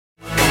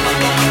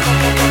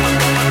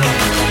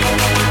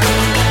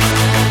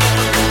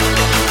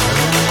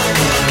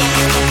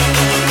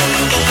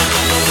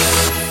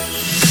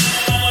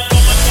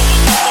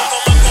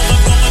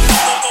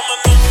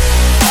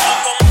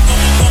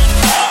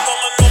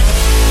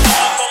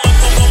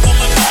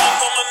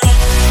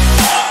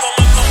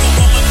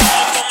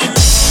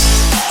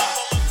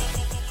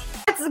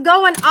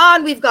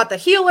on. We've got the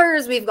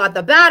healers, we've got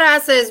the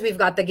badasses, we've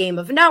got the game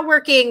of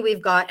networking,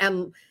 we've got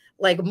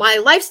like my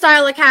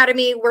lifestyle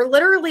academy. We're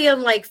literally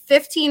in like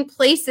 15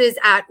 places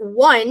at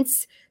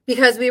once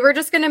because we were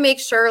just going to make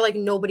sure like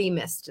nobody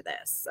missed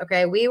this.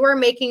 Okay. We were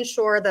making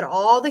sure that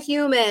all the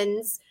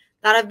humans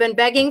that have been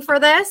begging for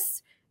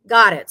this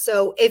got it.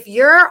 So if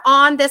you're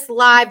on this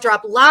live,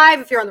 drop live.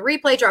 If you're on the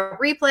replay, drop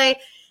replay.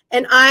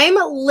 And I'm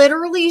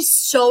literally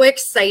so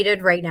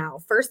excited right now.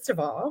 First of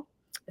all,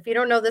 if you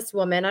don't know this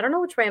woman, I don't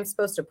know which way I'm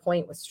supposed to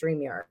point with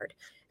StreamYard.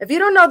 If you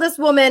don't know this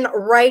woman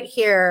right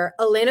here,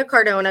 Elena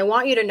Cardone, I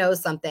want you to know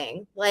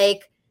something.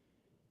 Like,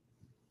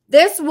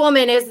 this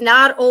woman is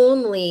not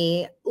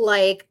only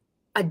like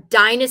a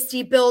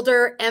dynasty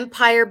builder,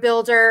 empire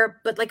builder,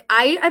 but like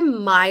I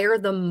admire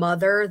the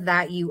mother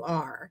that you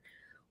are.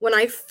 When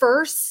I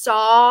first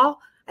saw,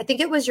 I think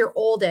it was your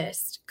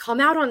oldest, come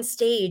out on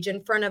stage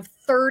in front of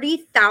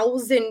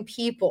 30,000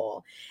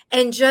 people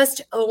and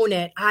just own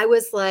it. I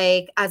was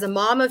like, as a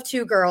mom of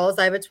two girls,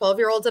 I have a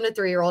 12-year-old and a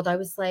 3-year-old. I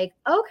was like,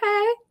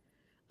 okay,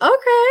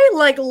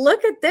 like,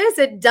 look at this.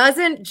 It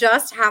doesn't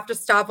just have to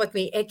stop with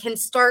me. It can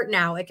start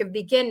now. It can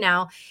begin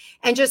now.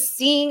 And just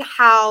seeing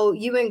how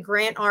you and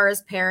Grant are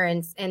as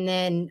parents, and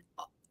then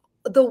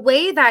the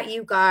way that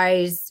you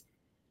guys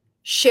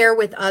share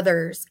with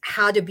others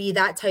how to be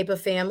that type of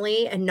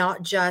family and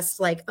not just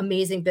like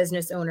amazing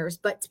business owners,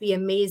 but to be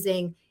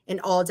amazing in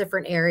all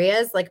different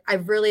areas. Like, I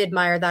really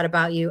admire that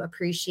about you.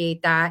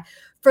 Appreciate that.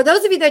 For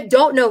those of you that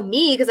don't know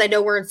me, because I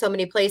know we're in so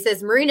many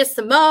places, Marina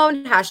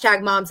Simone,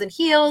 hashtag Moms in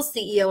Heels,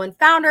 CEO and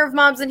founder of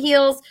Moms in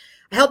Heels.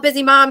 I help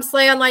busy moms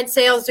slay online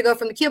sales to go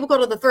from the cubicle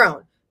to the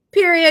throne.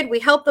 Period. We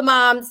help the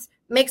moms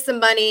make some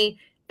money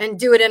and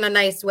do it in a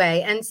nice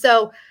way. And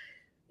so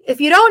if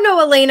you don't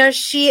know Elena,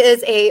 she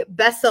is a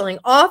best-selling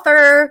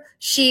author.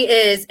 She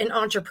is an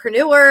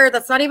entrepreneur.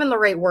 That's not even the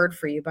right word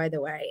for you, by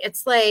the way.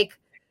 It's like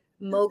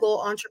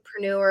mogul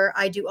entrepreneur.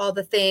 I do all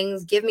the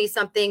things. Give me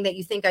something that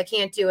you think I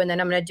can't do, and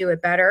then I'm going to do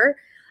it better.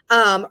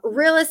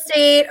 Real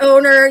estate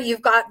owner.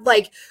 You've got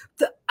like,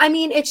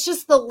 it's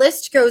just the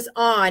list goes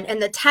on. And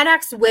the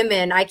 10X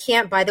women, I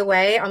can't, by the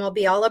way, I'm going to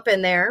be all up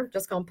in there.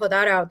 Just going to put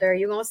that out there.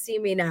 You're going to see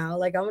me now.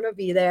 Like, I'm going to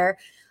be there.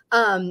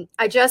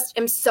 I just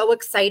am so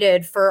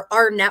excited for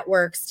our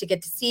networks to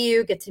get to see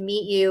you, get to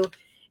meet you,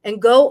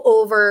 and go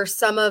over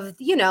some of,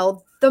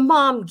 the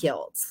mom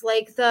guilt,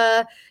 like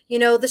the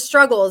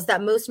struggles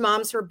that most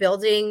moms who are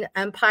building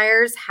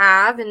empires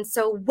have. And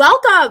so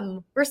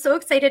welcome. We're so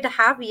excited to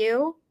have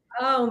you.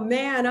 Oh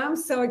man, I'm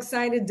so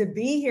excited to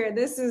be here.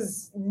 This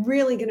is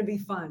really going to be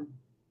fun.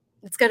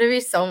 It's going to be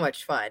so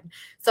much fun.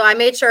 So I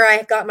made sure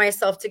I got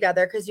myself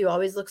together because you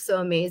always look so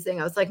amazing.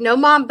 I was like, no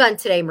mom bun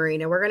today,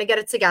 Marina. We're going to get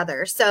it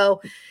together.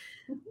 So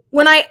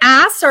when I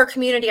asked our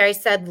community, I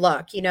said,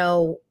 look,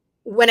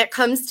 when it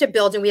comes to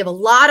building, we have a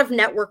lot of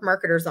network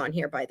marketers on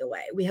here, by the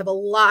way. We have a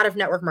lot of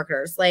network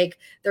marketers. Like,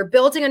 they're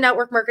building a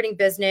network marketing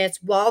business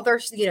while they're,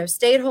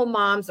 stay-at-home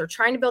moms. They're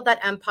trying to build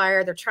that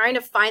empire. They're trying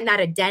to find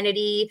that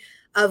identity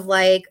of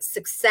like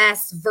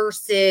success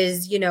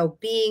versus,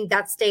 being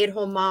that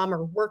stay-at-home mom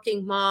or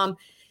working mom.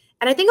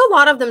 And I think a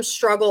lot of them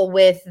struggle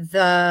with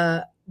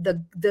the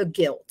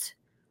guilt,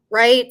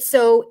 right?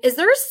 So is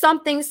there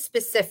something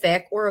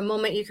specific or a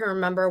moment you can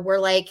remember where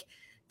like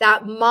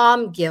that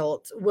mom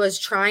guilt was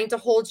trying to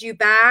hold you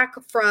back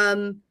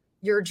from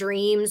your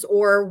dreams,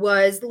 or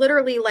was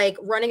literally like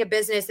running a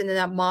business and then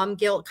that mom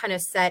guilt kind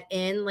of set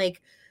in?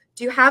 Like,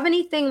 do you have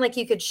anything like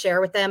you could share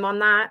with them on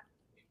that?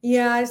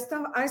 Yeah,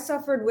 I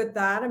suffered with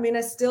that.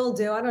 I still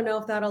do. I don't know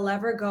if that'll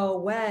ever go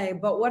away.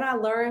 But what I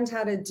learned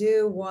how to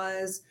do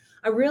was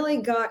I really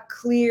got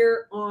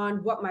clear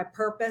on what my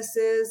purpose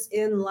is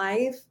in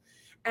life.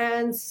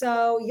 And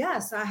so,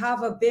 yes, I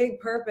have a big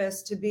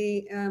purpose to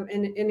be an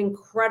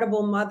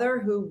incredible mother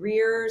who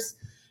rears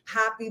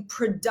happy,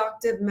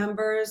 productive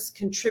members,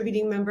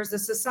 contributing members of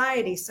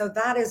society. So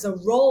that is a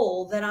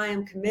role that I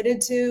am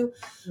committed to.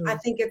 I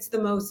think it's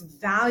the most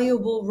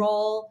valuable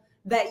role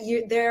that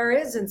there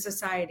is in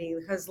society,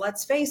 because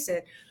let's face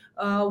it,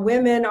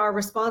 women are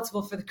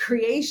responsible for the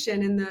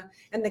creation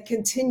and the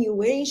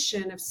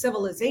continuation of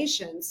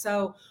civilization.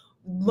 So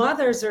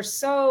mothers are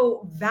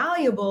so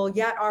valuable,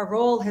 yet our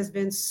role has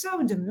been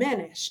so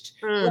diminished,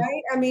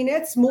 right?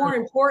 It's more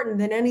important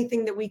than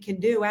anything that we can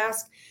do.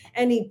 Ask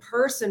any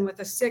person with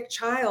a sick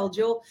child,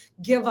 you'll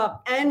give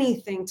up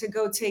anything to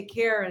go take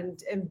care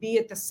and be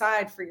at the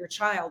side for your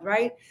child,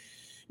 right?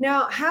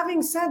 Now,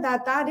 having said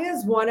that, that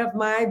is one of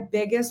my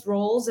biggest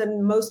roles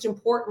and most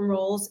important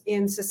roles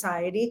in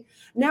society.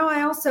 Now,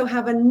 I also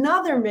have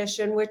another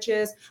mission, which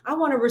is I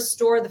want to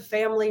restore the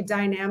family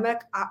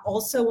dynamic. I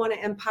also want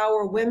to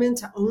empower women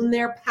to own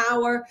their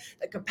power,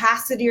 the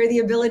capacity or the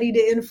ability to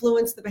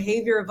influence the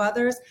behavior of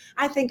others.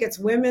 I think it's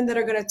women that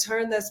are going to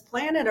turn this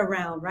planet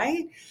around,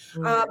 right?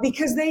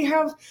 Because they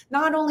have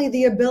not only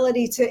the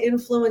ability to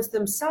influence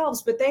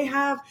themselves, but they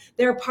have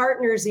their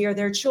partner's ear,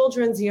 their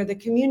children's ear, the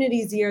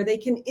community's ear. They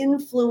can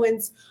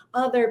influence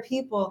other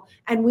people,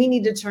 and we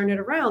need to turn it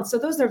around. So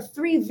those are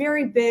three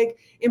very big,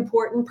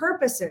 important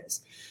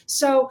purposes.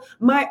 So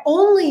my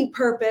only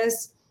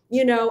purpose,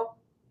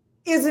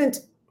 isn't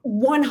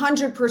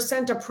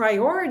 100% a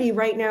priority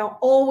right now,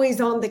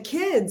 always on the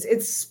kids.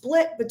 It's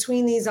split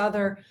between these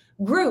other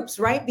groups,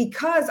 right?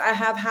 Because I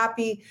have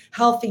happy,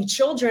 healthy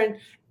children,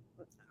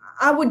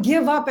 I would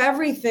give up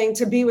everything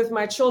to be with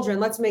my children.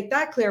 Let's make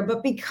that clear.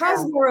 But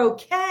because they're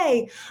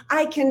okay,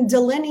 I can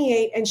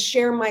delineate and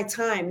share my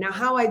time. Now,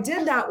 how I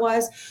did that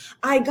was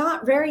I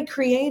got very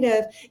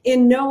creative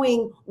in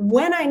knowing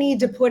when I need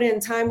to put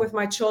in time with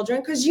my children.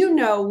 Because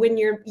when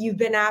you've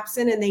been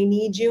absent and they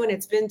need you and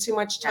it's been too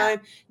much time,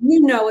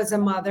 as a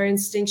mother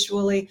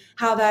instinctually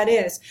how that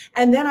is.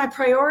 And then I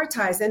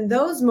prioritize. In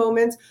those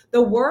moments,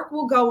 the work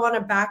will go on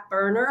a back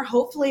burner.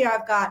 Hopefully,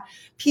 I've got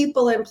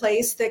people in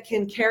place that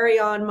can carry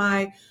on my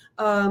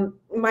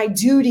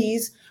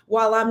duties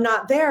while I'm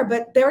not there,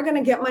 but they're going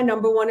to get my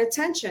number one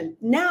attention.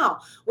 Now,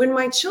 when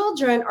my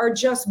children are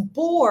just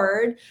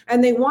bored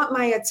and they want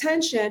my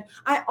attention,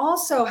 I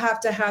also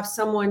have to have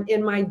someone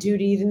in my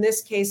duty, in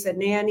this case, a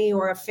nanny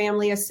or a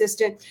family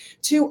assistant,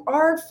 to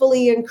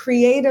artfully and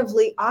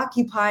creatively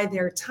occupy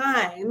their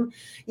time,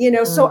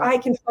 so I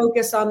can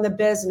focus on the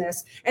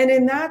business. And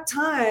in that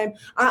time,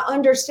 I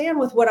understand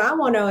with what I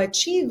want to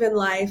achieve in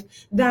life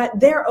that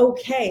they're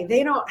okay.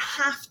 They don't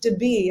have to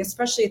be,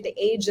 especially at the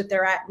age that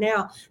they're at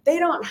now, they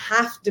don't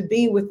have to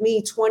be with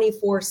me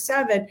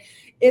 24/7.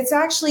 It's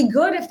actually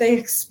good if they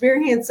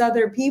experience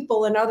other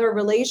people and other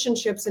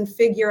relationships and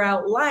figure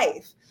out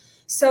life.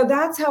 So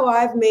that's how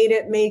I've made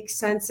it make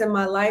sense in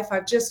my life.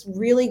 I've just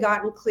really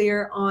gotten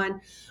clear on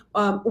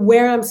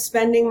where I'm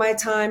spending my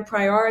time,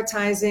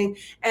 prioritizing,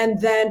 and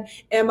then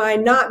am I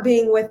not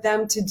being with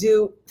them to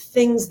do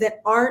things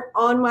that aren't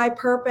on my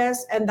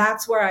purpose? And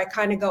that's where I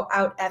kind of go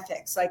out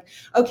ethics. Like,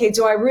 okay,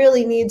 do I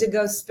really need to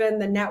go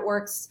spend the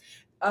Netflix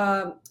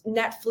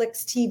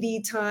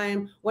TV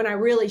time when I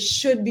really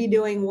should be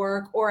doing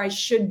work, or I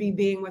should be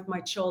being with my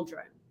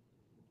children?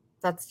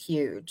 That's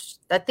huge.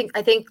 I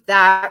think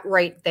that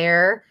right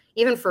there,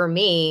 even for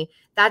me,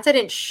 that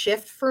didn't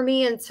shift for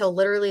me until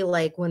literally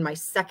like when my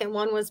second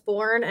one was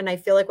born. And I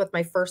feel like with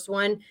my first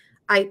one,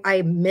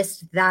 I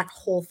missed that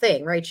whole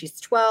thing, right? She's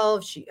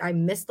 12. I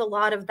missed a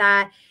lot of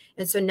that.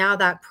 And so now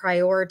that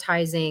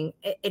prioritizing,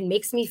 it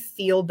makes me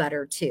feel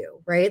better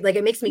too, right? Like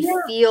it makes me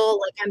feel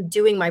like I'm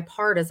doing my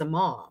part as a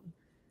mom.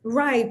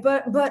 Right.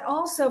 But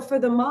also for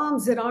the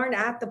moms that aren't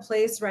at the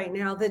place right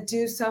now, that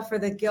do suffer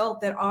the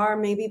guilt, that are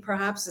maybe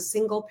perhaps a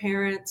single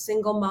parent,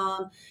 single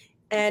mom,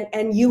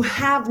 and you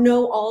have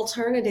no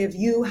alternative.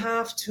 You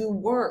have to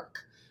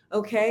work.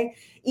 Okay.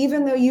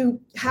 Even though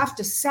you have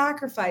to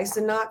sacrifice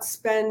and not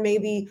spend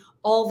maybe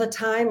all the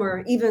time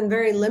or even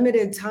very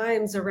limited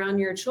times around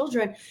your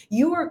children,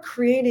 you are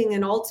creating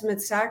an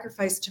ultimate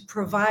sacrifice to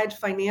provide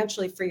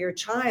financially for your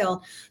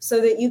child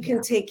so that you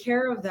can take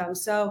care of them.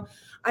 So,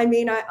 I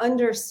mean, I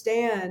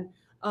understand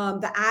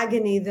the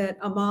agony that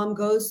a mom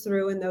goes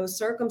through in those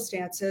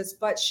circumstances,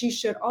 but she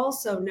should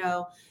also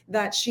know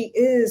that she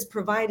is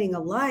providing a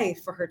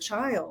life for her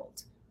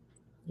child.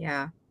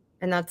 Yeah.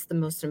 And that's the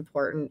most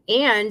important.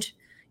 And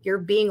you're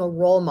being a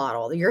role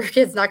model. Your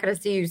kid's not going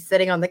to see you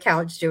sitting on the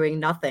couch doing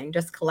nothing,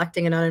 just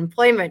collecting an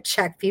unemployment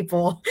check,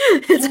 people.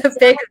 It's a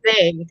big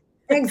thing.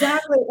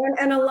 Exactly.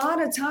 And a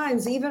lot of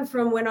times, even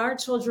from when our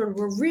children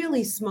were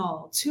really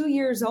small, 2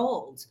 years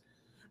old,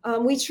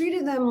 we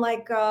treated them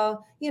like,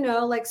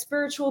 like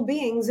spiritual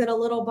beings in a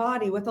little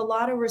body with a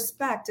lot of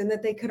respect and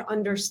that they could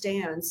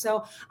understand.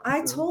 So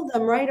I told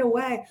them right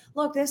away,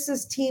 look, this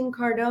is Team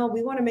Cardone.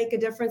 We want to make a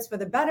difference for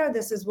the better.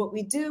 This is what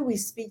we do. We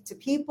speak to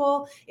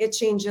people. It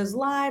changes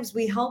lives.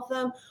 We help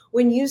them.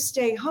 When you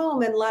stay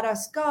home and let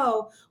us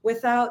go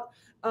without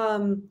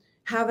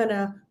having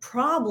a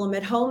problem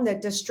at home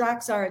that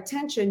distracts our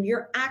attention,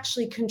 you're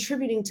actually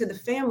contributing to the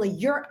family.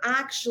 You're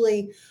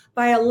actually,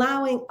 by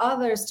allowing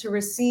others to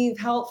receive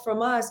help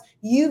from us,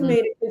 you've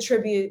made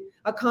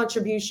a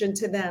contribution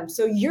to them.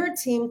 So you're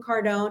Team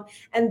Cardone,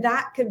 and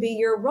that could be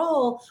your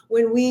role.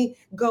 When we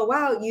go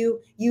out,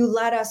 you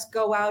let us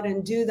go out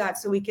and do that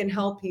so we can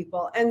help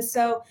people. And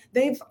so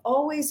they've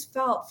always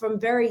felt from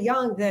very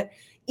young that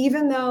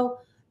even though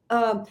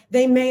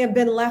they may have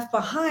been left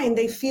behind,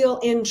 they feel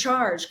in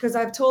charge, because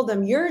I've told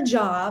them your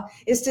job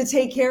is to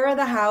take care of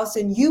the house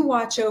and you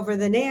watch over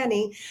the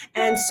nanny.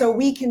 And so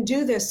we can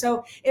do this.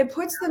 So it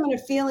puts them in a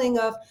feeling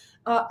of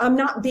I'm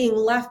not being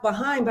left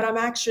behind, but I'm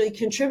actually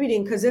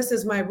contributing because this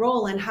is my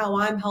role and how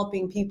I'm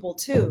helping people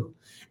too.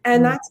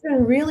 And that's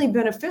been really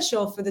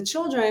beneficial for the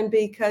children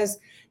because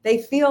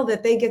they feel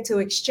that they get to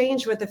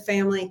exchange with the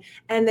family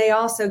and they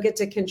also get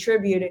to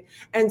contribute it.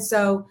 And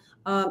so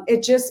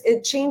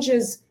it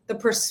changes the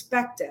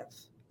perspective.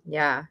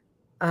 Yeah.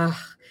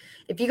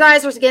 If you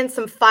guys were getting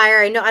some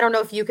fire, I don't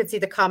know if you could see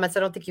the comments. I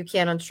don't think you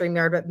can on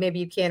StreamYard, but maybe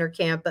you can or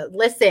can't. But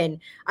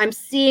listen, I'm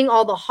seeing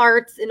all the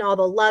hearts and all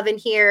the love in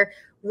here.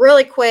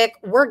 Really quick,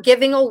 we're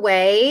giving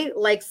away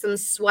like some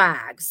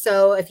swag.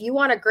 So if you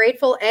want a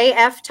Grateful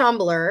AF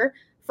tumbler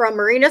from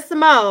Marina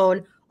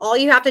Simone, All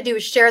you have to do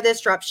is share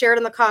this, share it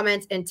in the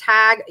comments, and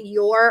tag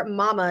your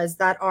mamas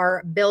that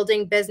are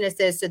building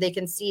businesses so they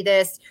can see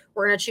this.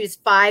 We're going to choose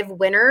 5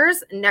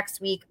 winners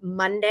next week,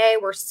 Monday.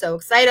 We're so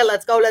excited.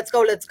 Let's go, let's go,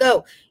 let's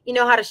go. You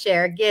know how to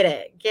share. Get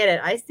it. Get it.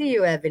 I see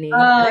you, Ebony.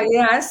 Oh,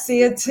 yeah, I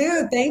see it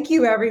too. Thank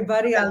you,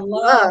 everybody. I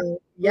love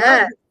it.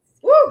 Yes.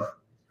 Woo.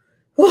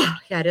 Whew,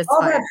 yeah, it is all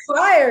fire. That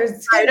fire.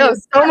 I know,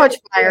 so much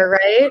fire,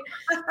 right?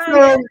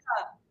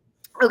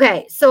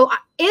 Okay, so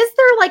is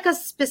there like a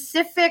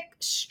specific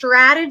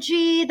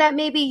strategy that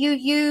maybe you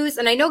use?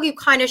 And I know you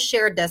kind of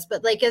shared this,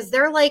 but like, is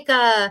there like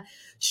a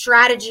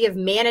strategy of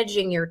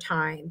managing your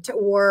time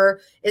or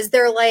is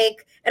there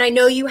like, and I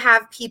know you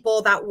have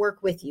people that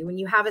work with you and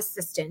you have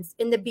assistants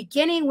in the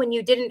beginning when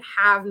you didn't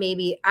have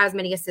maybe as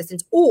many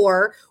assistants,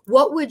 or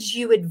what would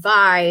you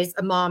advise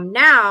a mom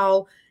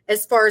now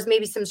as far as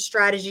maybe some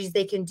strategies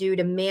they can do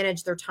to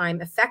manage their time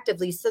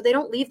effectively so they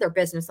don't leave their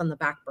business on the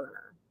back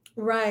burner?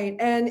 Right.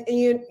 And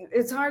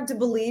it's hard to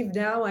believe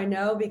now, I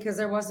know, because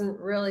there wasn't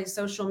really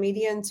social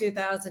media in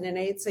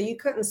 2008. So you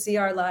couldn't see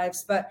our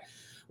lives. But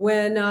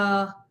when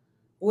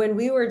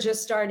we were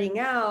just starting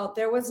out,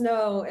 there was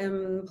no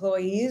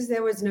employees,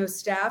 there was no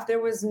staff, there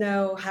was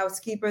no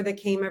housekeeper that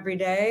came every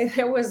day,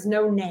 there was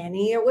no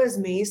nanny, it was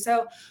me.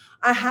 So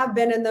I have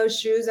been in those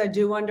shoes. I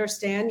do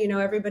understand,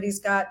 everybody's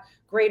got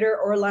greater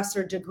or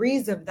lesser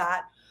degrees of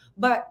that.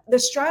 But the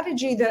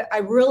strategy that I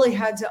really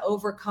had to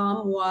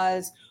overcome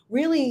was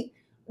really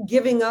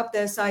giving up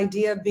this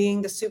idea of being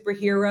the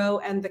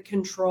superhero and the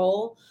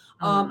control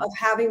of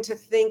having to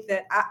think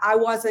that I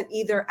wasn't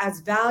either as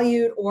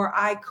valued or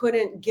I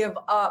couldn't give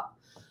up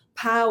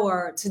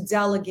power to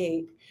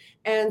delegate.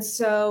 And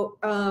so,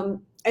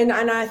 and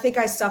I think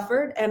I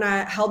suffered and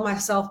I held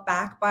myself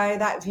back by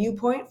that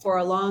viewpoint for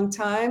a long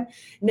time.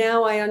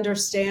 Now I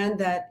understand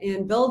that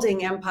in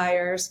building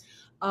empires,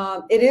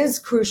 it is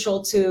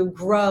crucial to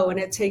grow and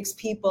it takes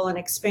people and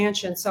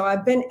expansion. So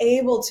I've been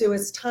able to,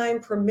 as time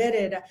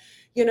permitted,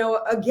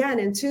 again,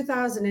 in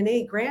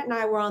 2008, Grant and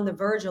I were on the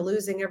verge of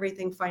losing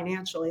everything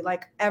financially,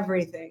 like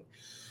everything.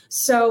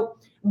 So,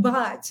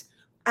 but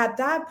at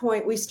that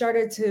point, we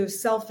started to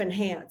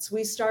self-enhance.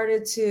 We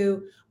started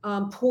to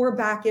pour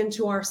back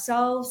into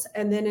ourselves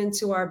and then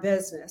into our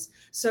business.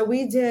 So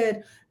we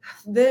did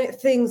the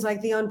things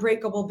like the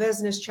Unbreakable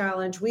Business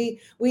Challenge. We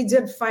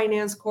did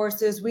finance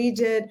courses. We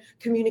did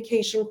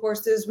communication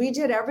courses. We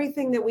did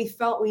everything that we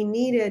felt we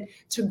needed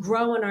to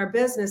grow in our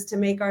business to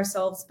make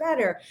ourselves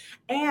better.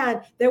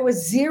 And there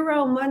was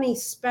zero money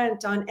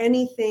spent on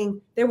anything.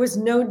 There was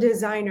no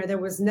designer. There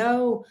was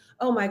no,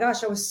 oh my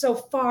gosh, I was so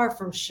far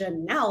from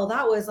Chanel.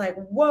 That was like,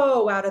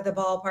 whoa, out of the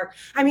ballpark.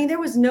 I mean, there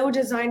was no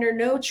designer,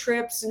 no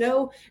trips,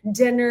 no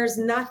dinners,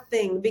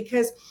 nothing,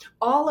 because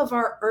all of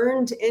our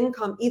earned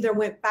income either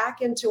went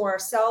back into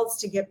ourselves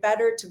to get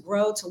better, to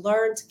grow, to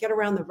learn, to get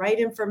around the right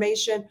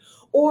information,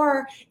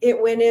 or it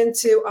went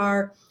into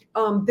our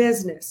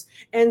business.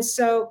 And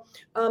so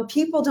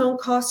people don't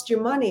cost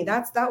you money.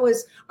 That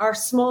was our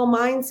small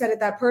mindset at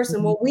that person.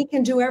 Mm-hmm. Well, we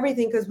can do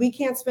everything because we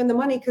can't spend the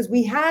money because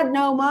we had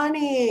no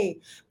money.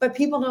 But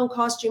people don't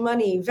cost you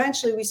money.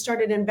 Eventually, we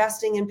started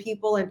investing in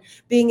people and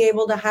being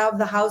able to have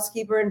the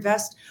housekeeper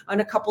invest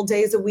on a couple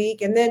days a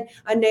week, and then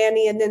a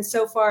nanny, and then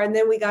so far, and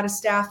then we got a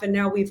staff, and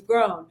now we've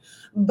grown.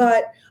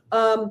 But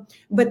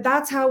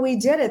that's how we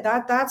did it.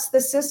 That's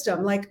the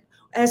system. Like,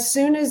 as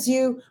soon as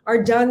you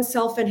are done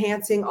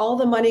self-enhancing, all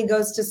the money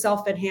goes to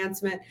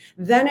self-enhancement.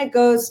 Then it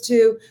goes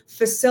to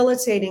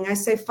facilitating. I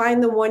say,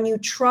 find the one you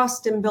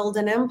trust and build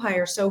an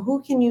empire. So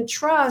who can you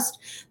trust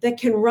that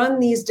can run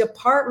these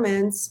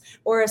departments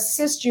or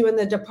assist you in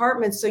the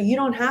departments so you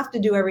don't have to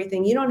do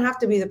everything? You don't have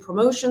to be the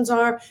promotions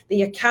arm,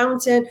 the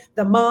accountant,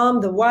 the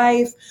mom, the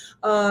wife,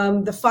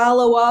 the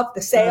follow-up,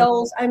 the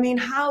sales. I mean,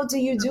 how do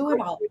you do it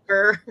all?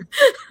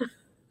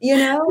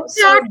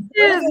 So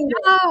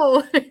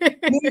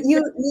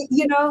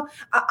no.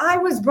 I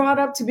was brought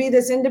up to be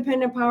this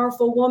independent,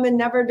 powerful woman,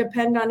 never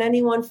depend on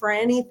anyone for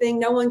anything.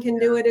 No one can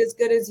do it as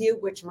good as you,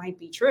 which might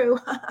be true.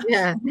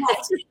 Yeah.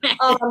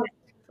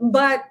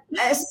 But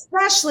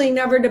especially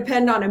never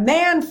depend on a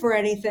man for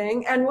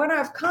anything. And what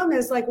I've come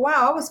is like,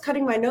 wow, I was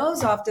cutting my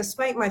nose off to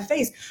spite my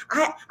face.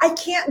 I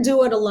can't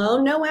do it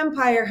alone. No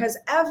empire has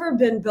ever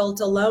been built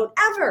alone,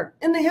 ever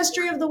in the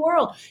history of the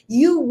world.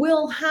 You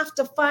will have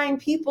to find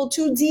people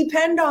to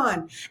depend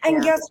on.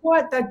 And guess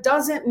what? That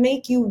doesn't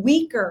make you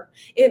weaker.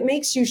 It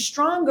makes you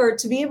stronger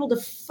to be able to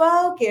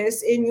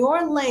focus in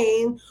your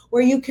lane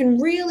where you can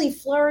really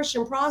flourish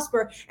and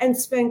prosper and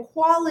spend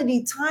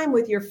quality time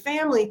with your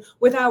family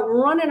without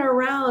running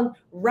around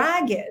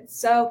ragged.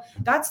 So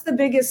that's the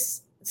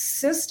biggest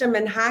system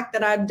and hack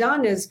that I've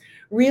done, is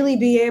really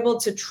be able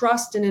to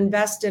trust and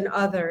invest in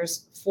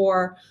others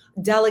for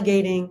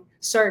delegating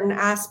certain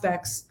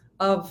aspects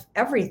of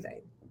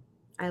everything.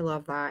 I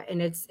love that.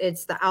 And it's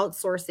the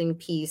outsourcing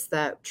piece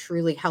that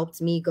truly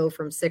helped me go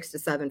from 6 to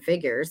 7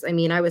 figures. I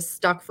mean, I was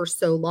stuck for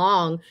so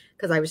long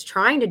because I was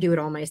trying to do it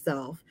all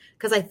myself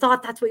because I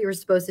thought that's what you were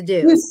supposed to do.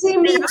 You see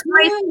me And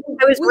too.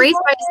 I was raised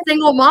by a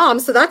single mom,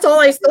 so that's all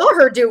I saw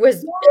her do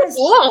was Yes.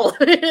 all.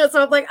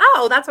 So I'm like,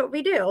 oh, that's what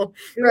we do,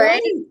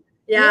 right?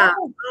 Yeah.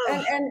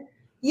 And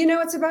you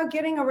know, it's about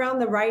getting around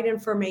the right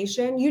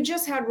information. You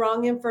just had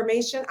wrong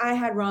information. I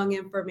had wrong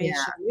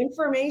information.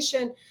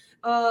 Information,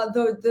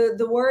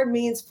 the word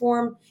means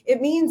form. It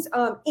means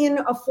in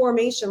a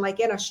formation, like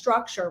in a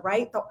structure,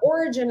 right? The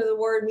origin of the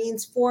word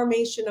means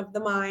formation of the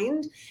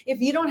mind. If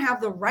you don't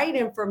have the right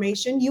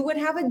information, you would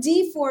have a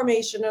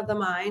deformation of the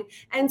mind.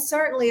 And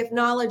certainly, if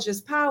knowledge is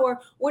power,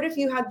 what if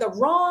you had the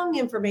wrong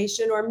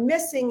information or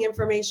missing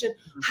information?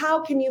 How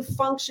can you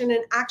function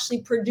and actually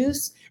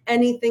produce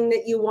anything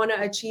that you want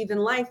to achieve in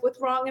life with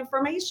wrong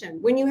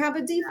information when you have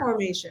a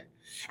deformation?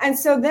 And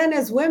so then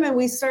as women,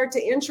 we start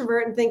to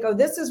introvert and think, oh,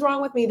 this is wrong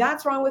with me.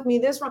 That's wrong with me.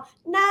 This wrong.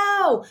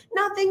 No,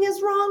 nothing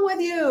is wrong with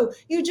you.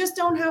 You just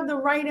don't have the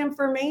right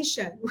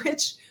information,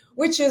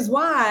 which is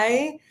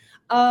why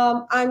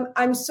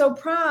I'm so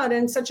proud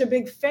and such a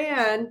big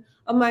fan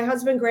of my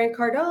husband, Grant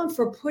Cardone,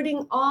 for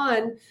putting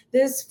on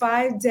this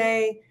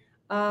 5-day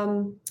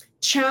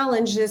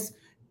challenge, this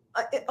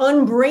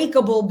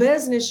unbreakable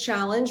business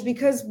challenge,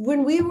 because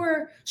when we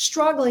were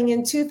struggling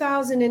in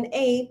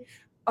 2008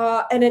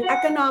 and an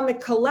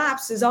economic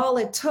collapse is all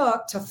it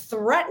took to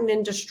threaten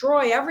and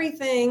destroy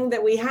everything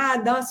that we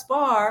had thus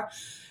far,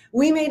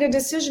 we made a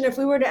decision if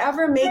we were to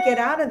ever make it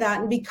out of that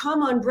and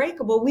become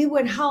unbreakable, we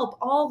would help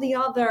all the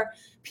other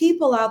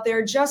people out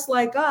there just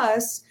like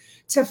us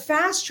to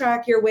fast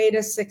track your way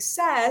to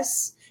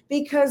success.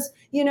 Because,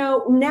 you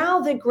know, now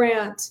that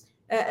Grant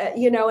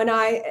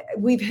and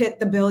we've hit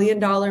the $1 billion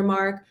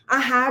mark. I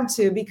had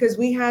to, because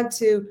we had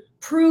to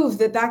prove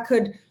that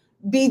could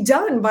be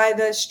done by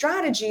the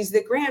strategies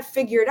that Grant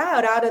figured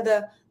out of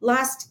the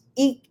last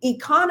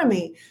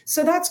economy.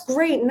 So that's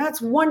great. And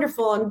that's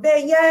wonderful. And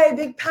yay,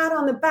 big pat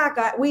on the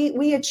back.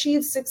 We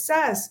achieved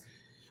success.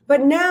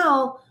 But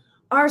now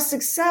our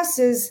success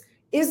is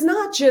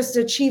not just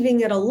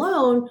achieving it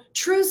alone.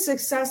 True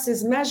success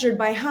is measured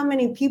by how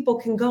many people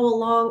can go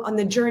along on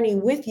the journey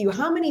with you.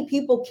 How many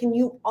people can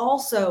you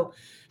also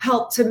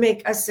help to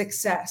make a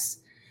success?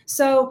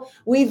 So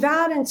we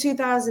vowed in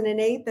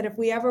 2008 that if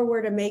we ever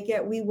were to make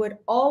it, we would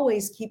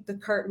always keep the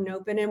curtain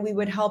open and we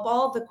would help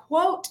all the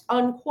quote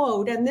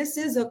unquote, and this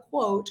is a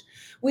quote,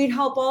 we'd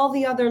help all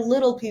the other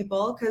little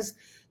people, because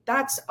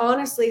that's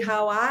honestly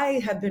how I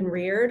have been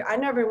reared. I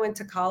never went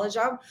to college.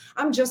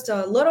 I'm just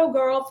a little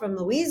girl from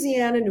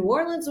Louisiana, New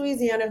Orleans,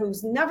 Louisiana,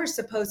 who's never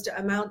supposed to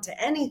amount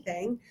to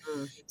anything.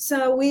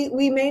 So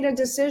we made a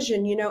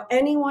decision, you know,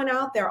 anyone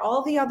out there,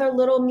 all the other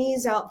little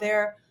me's out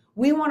there,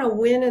 we want to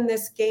win in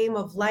this game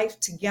of life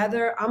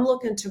together. I'm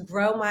looking to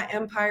grow my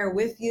empire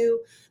with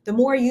you. The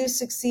more you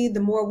succeed, the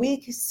more we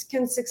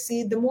can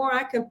succeed, the more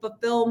I can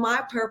fulfill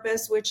my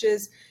purpose, which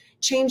is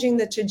changing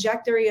the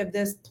trajectory of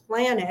this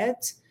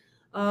planet.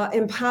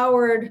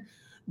 Powered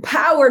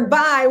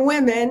by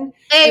women.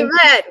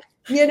 Amen.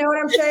 You know what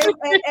I'm saying?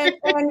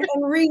 and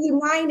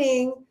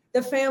reuniting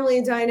the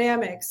family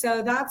dynamic.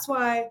 So that's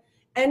why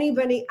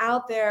anybody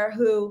out there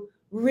who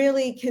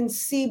really can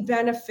see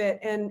benefit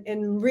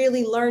and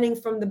really learning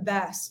from the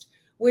best,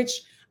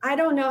 which I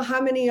don't know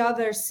how many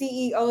other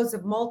CEOs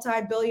of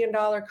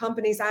multi-billion-dollar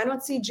companies. I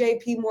don't see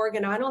JP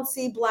Morgan. I don't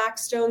see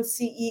Blackstone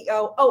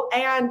CEO. Oh,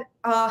 and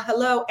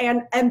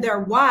and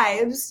their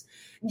wives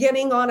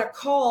getting on a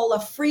call, a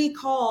free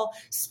call,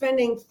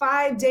 spending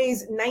 5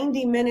 days,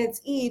 90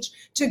 minutes each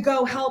to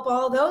go help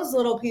all those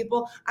little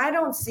people. I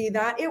don't see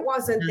that. It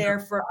wasn't there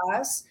for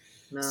us.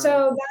 No.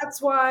 So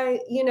that's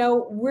why, you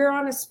know, we're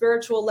on a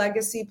spiritual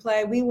legacy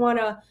play. We want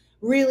to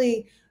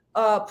really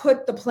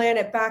put the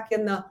planet back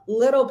in the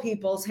little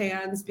people's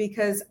hands,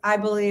 because I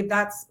believe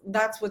that's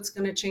what's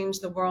going to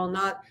change the world,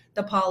 not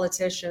the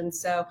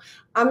politicians. So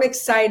I'm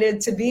excited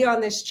to be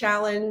on this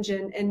challenge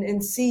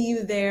and see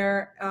you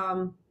there.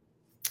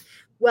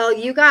 Well,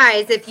 you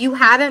guys, if you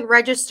haven't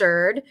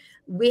registered,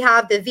 we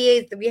have the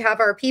VA, we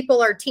have our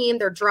people, our team,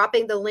 they're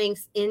dropping the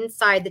links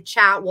inside the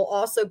chat. We'll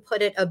also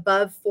put it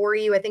above for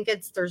you. I think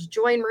there's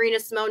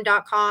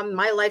joinmarinasimone.com,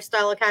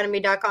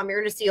 mylifestyleacademy.com. You're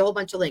going to see a whole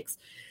bunch of links.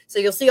 So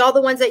you'll see all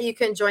the ones that you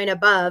can join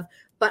above.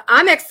 But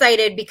I'm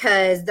excited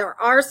because there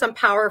are some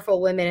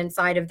powerful women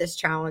inside of this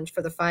challenge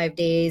for the 5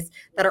 days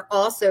that are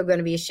also going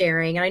to be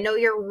sharing. And I know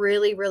you're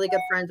really, really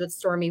good friends with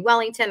Stormy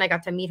Wellington. I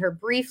got to meet her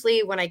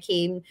briefly when I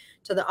came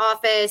to the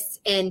office.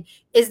 And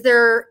is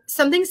there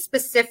something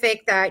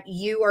specific that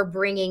you are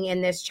bringing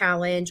in this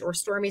challenge, or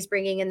Stormy's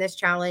bringing in this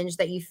challenge,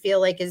 that you feel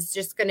like is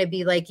just going to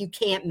be like, you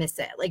can't miss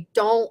it? Like,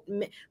 by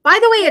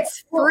the way,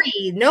 it's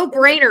free, no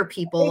brainer,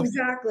 people.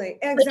 Exactly.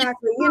 You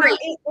know,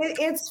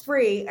 it's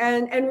free.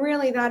 And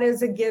really that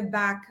is give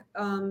back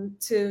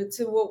to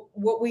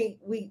what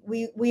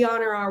we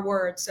honor our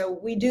word. So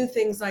we do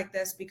things like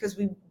this because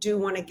we do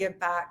want to give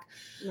back.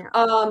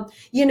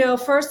 Yeah.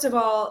 First of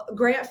all,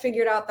 Grant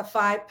figured out the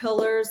 5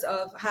 pillars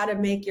of how to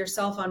make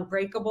yourself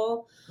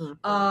unbreakable,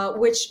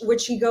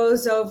 which he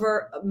goes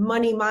over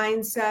money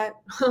mindset.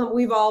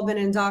 We've all been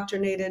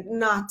indoctrinated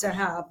not to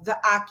have the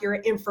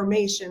accurate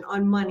information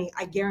on money,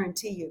 I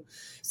guarantee you.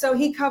 So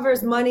he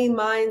covers money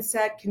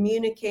mindset,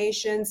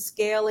 communication,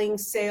 scaling,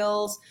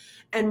 sales,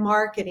 and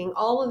marketing,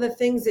 all of the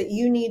things that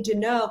you need to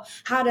know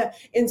how to,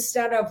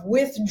 instead of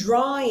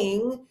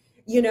withdrawing,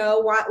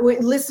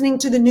 listening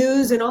to the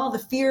news and all the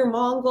fear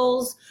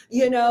mongers,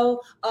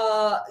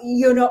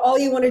 all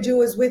you want to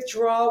do is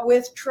withdraw,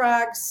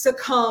 withtract,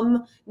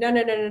 succumb.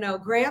 No.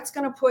 Grant's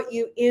going to put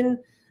you in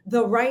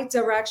the right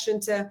direction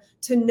to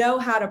know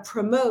how to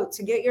promote,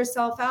 to get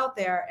yourself out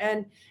there.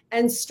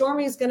 And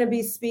Stormy's going to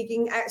be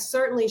speaking.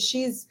 Certainly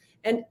she's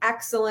an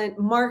excellent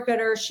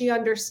marketer. She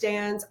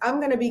understands. I'm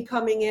going to be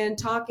coming in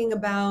talking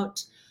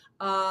about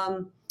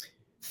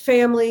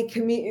family,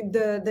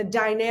 the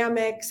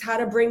dynamics, how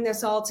to bring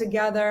this all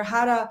together,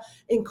 how to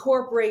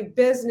incorporate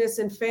business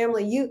and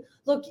family.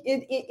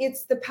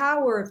 It's the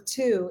power of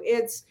 2.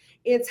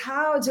 It's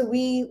how do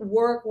we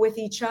work with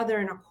each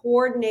other in a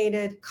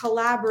coordinated,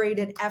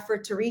 collaborated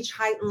effort to reach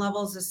heightened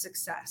levels of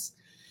success.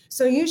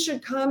 So you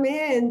should come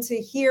in to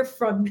hear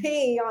from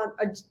me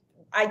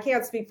I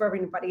can't speak for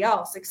everybody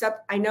else,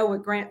 except I know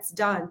what Grant's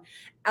done.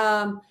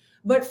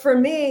 But for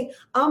me,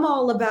 I'm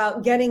all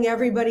about getting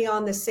everybody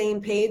on the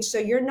same page. So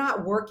you're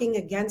not working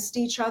against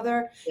each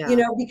other,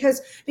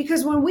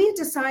 because when we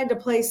decide to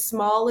play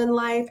small in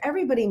life,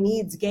 everybody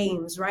needs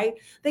games, right?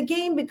 The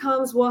game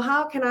becomes, well,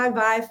 how can I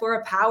vie for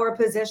a power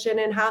position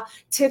and how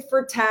tit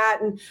for tat?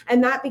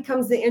 And that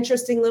becomes the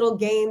interesting little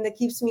game that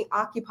keeps me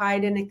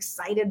occupied and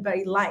excited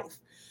by life.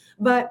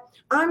 But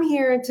I'm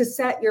here to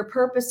set your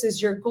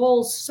purposes, your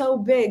goals so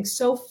big,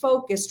 so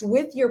focused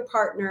with your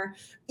partner,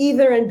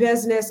 either in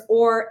business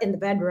or in the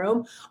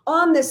bedroom,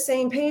 on the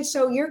same page.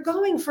 So you're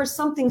going for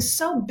something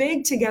so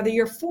big together,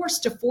 you're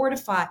forced to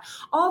fortify.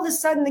 All of a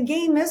sudden, the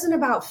game isn't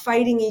about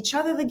fighting each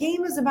other. The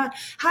game is about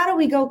how do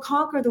we go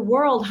conquer the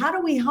world? How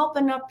do we help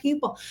enough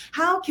people?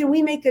 How can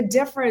we make a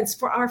difference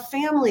for our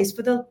families,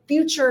 for the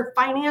future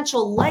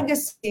financial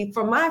legacy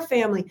for my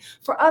family,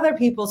 for other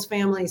people's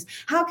families?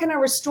 How can I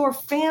restore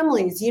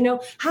families?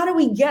 How do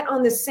we get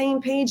on the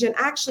same page and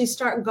actually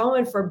start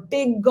going for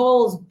big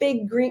goals,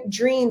 big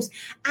dreams,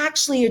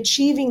 actually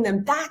achieving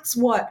them? That's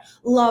what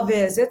love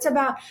is. It's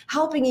about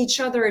helping each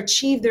other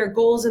achieve their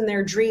goals and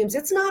their dreams.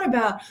 It's not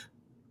about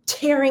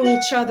tearing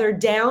each other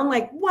down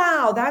like,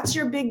 wow, that's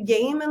your big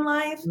game in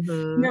life.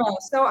 No.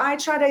 So I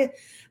try to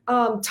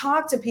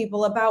talk to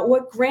people about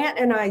what Grant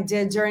and I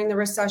did during the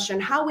recession,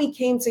 how we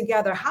came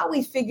together, how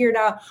we figured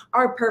out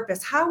our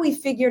purpose, how we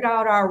figured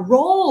out our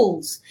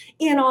roles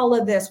in all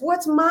of this.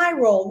 What's my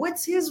role?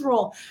 What's his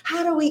role?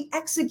 How do we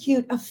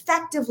execute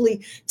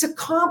effectively to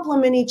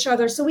complement each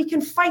other so we can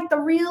fight the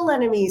real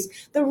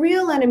enemies? The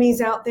real enemies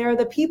out there,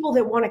 the people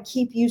that want to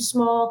keep you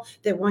small,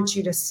 that want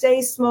you to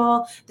stay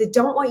small, that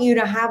don't want you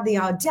to have the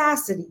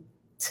audacity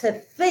to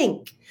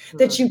think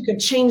that you could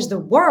change the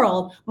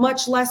world,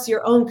 much less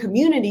your own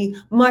community,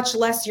 much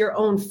less your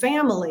own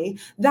family.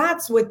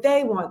 That's what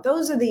they want.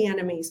 Those are the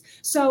enemies.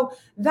 So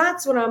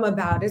that's what I'm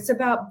about. It's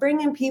about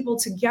bringing people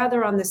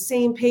together on the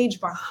same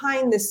page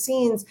behind the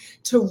scenes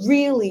to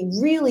really,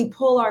 really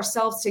pull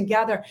ourselves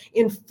together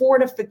in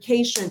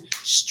fortification,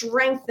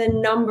 strength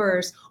in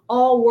numbers,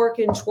 all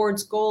working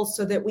towards goals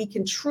so that we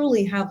can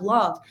truly have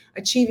love,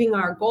 achieving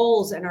our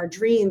goals and our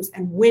dreams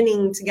and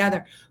winning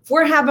together. If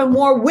we're having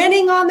more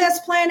winning on this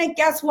planet,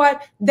 guess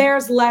what?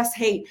 There's less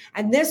hate.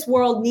 And this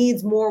world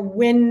needs more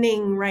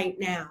winning right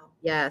now.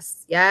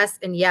 Yes, yes,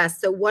 and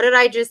yes. So what did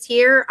I just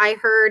hear? I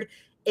heard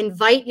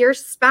invite your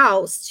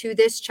spouse to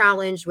this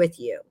challenge with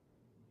you.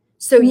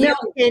 So you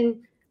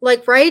can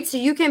right? So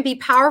you can be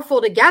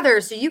powerful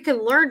together. So you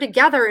can learn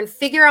together and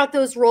figure out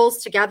those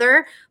roles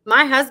together.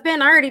 My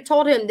husband, I already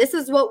told him, this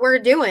is what we're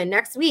doing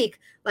next week.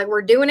 Like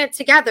we're doing it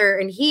together.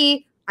 And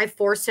I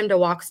forced him to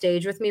walk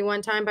stage with me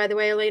one time, by the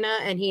way, Elena,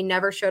 and he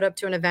never showed up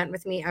to an event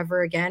with me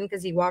ever again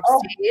because he walked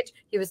stage.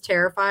 He was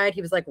terrified.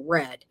 He was like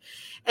red.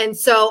 And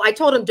so I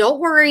told him, don't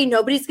worry.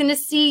 Nobody's going to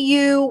see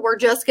you. We're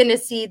just going to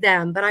see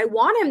them. But I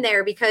want him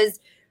there because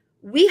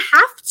we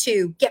have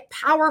to get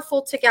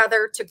powerful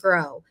together to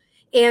grow.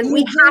 And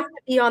we have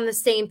to be on the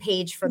same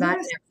page for that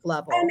next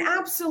level. And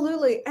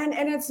absolutely. And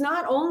it's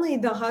not only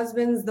the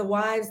husbands, the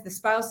wives, the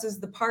spouses,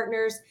 the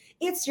partners,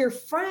 it's your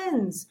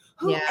friends.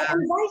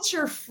 Invite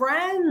your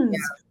friends.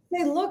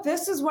 say, look,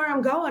 this is where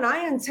I'm going.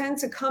 I intend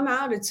to come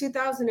out of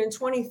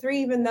 2023,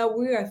 even though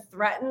we are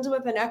threatened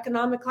with an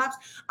economic collapse.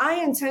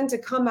 I intend to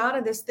come out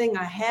of this thing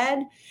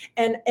ahead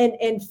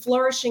and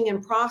flourishing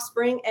and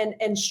prospering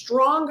and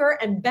stronger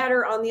and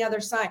better on the other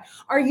side.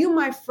 Are you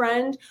my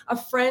friend? A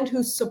friend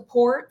who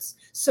supports?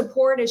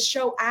 Support is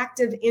show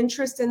active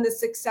interest in the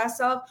success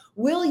of.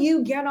 Will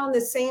you get on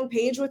the same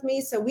page with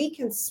me so we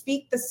can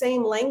speak the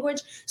same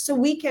language, so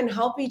we can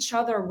help each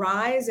other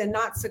rise and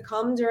not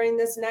succumb during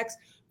this next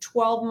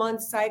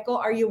 12-month cycle?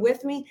 Are you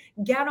with me?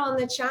 Get on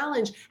the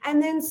challenge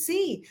and then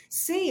see,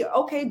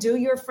 okay, do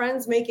your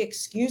friends make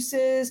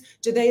excuses?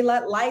 Do they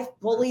let life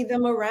bully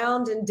them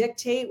around and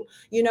dictate,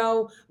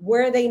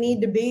 where they need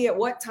to be at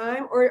what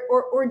time?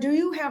 Or do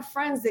you have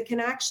friends that can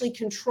actually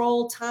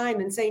control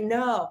time and say,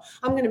 no,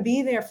 I'm going to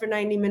be there for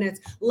 90 minutes.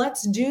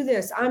 Let's do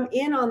this. I'm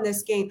in on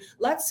this game.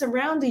 Let's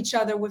surround each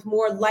other with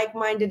more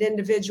like-minded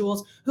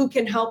individuals who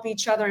can help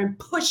each other and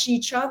push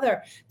each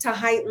other to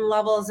heightened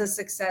levels of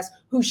success,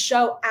 who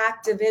show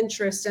active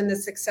interest in the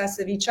success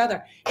of each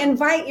other.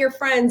 Invite your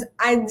friends.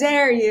 I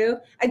dare you.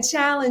 I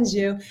challenge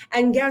you.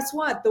 And guess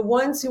what? The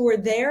ones who are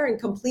there and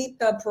complete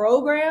the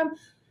program,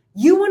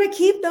 you want to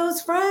keep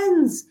those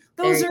friends.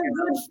 Those are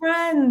good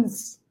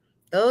friends.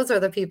 Those are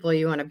the people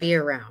you want to be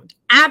around.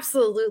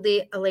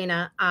 Absolutely,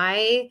 Elena.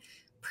 I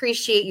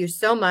appreciate you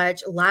so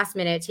much. Last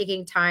minute,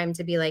 taking time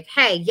to be like,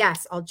 hey,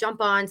 yes, I'll jump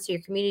on so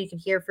your community can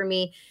hear from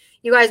me.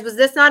 You guys, was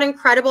this not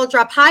incredible?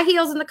 Drop high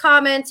heels in the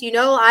comments.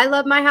 I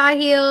love my high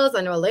heels.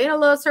 I know Elena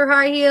loves her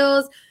high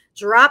heels.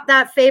 Drop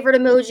that favorite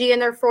emoji in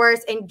there for us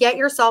and get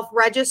yourself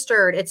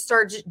registered. It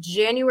starts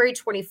January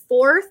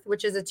 24th,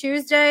 which is a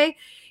Tuesday.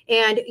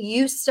 And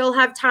you still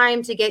have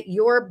time to get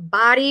your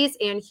bodies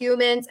and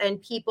humans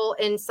and people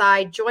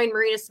inside. Join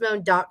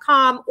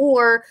marinasimone.com,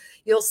 or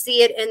you'll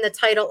see it in the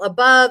title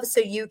above.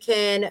 So you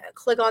can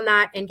click on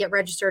that and get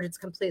registered. It's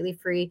completely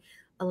free.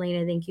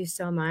 Elena, thank you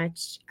so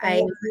much.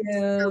 I'm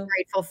so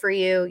grateful for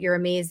you. You're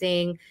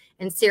amazing.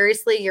 And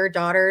seriously, your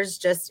daughters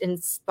just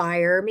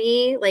inspire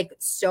me like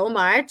so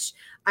much.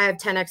 I have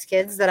 10X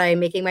kids that I'm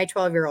making my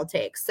 12-year-old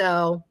take.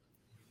 So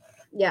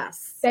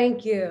yes.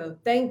 Thank you.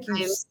 Thank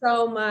you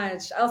so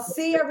much. I'll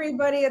see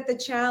everybody at the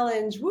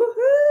challenge.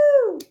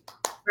 Woohoo!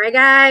 Bye,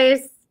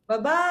 guys.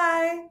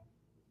 Bye-bye.